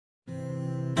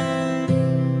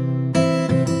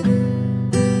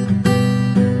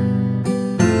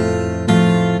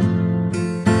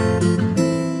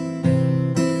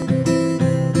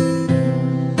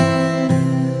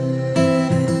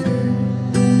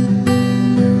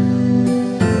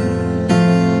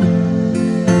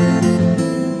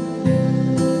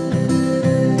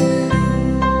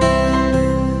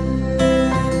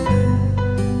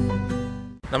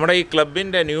നമ്മുടെ ഈ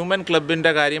ക്ലബിൻ്റെ ന്യൂമൻ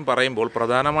ക്ലബിൻ്റെ കാര്യം പറയുമ്പോൾ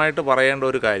പ്രധാനമായിട്ട് പറയേണ്ട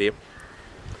ഒരു കാര്യം,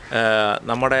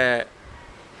 നമ്മുടെ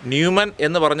ന്യൂമൻ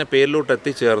എന്ന് പറഞ്ഞ പേരിലോട്ട്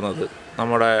എത്തിച്ചേർന്നത്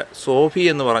നമ്മുടെ സോഫി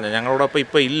എന്ന് പറഞ്ഞ, ഞങ്ങളോടൊപ്പം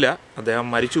ഇപ്പോൾ ഇല്ല, അദ്ദേഹം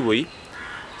മരിച്ചുപോയി.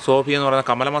 സോഫി എന്ന് പറയുന്ന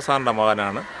കമലമ്മ സാറിൻ്റെ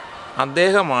മകനാണ്.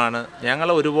 അദ്ദേഹമാണ്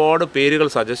ഞങ്ങൾ ഒരുപാട് പേരുകൾ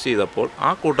സജസ്റ്റ് ചെയ്തപ്പോൾ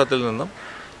ആ കൂട്ടത്തിൽ നിന്നും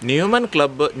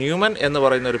ന്യൂമൻ എന്ന്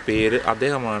പറയുന്ന ഒരു പേര്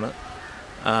അദ്ദേഹമാണ്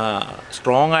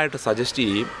സ്ട്രോങ് ആയിട്ട് സജസ്റ്റ്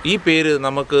ചെയ്യും. ഈ പേര്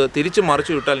നമുക്ക് തിരിച്ചു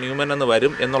മറിച്ചു വിട്ടാൽ ന്യൂമൻ എന്ന്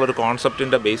വരും എന്നുള്ളൊരു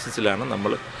കോൺസെപ്റ്റിൻ്റെ ബേസിസിലാണ്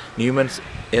നമ്മൾ ന്യൂമൻസ്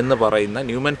എന്ന് പറയുന്ന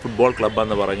ന്യൂമൻ ഫുട്ബോൾ ക്ലബ്ബ്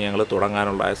എന്ന് പറഞ്ഞ് ഞങ്ങൾ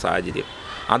തുടങ്ങാനുള്ള സാഹചര്യം.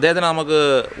 അദ്ദേഹത്തിന് നമുക്ക്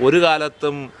ഒരു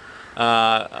കാലത്തും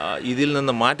ഇതിൽ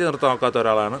നിന്ന് മാറ്റി നിർത്താൻ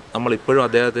ഒരാളാണ്. നമ്മളിപ്പോഴും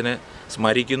അദ്ദേഹത്തിന്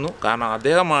സ്മരിക്കുന്നു. കാരണം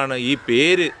അദ്ദേഹമാണ് ഈ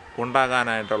പേര്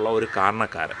ഉണ്ടാകാനായിട്ടുള്ള ഒരു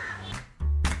കാരണക്കാരൻ.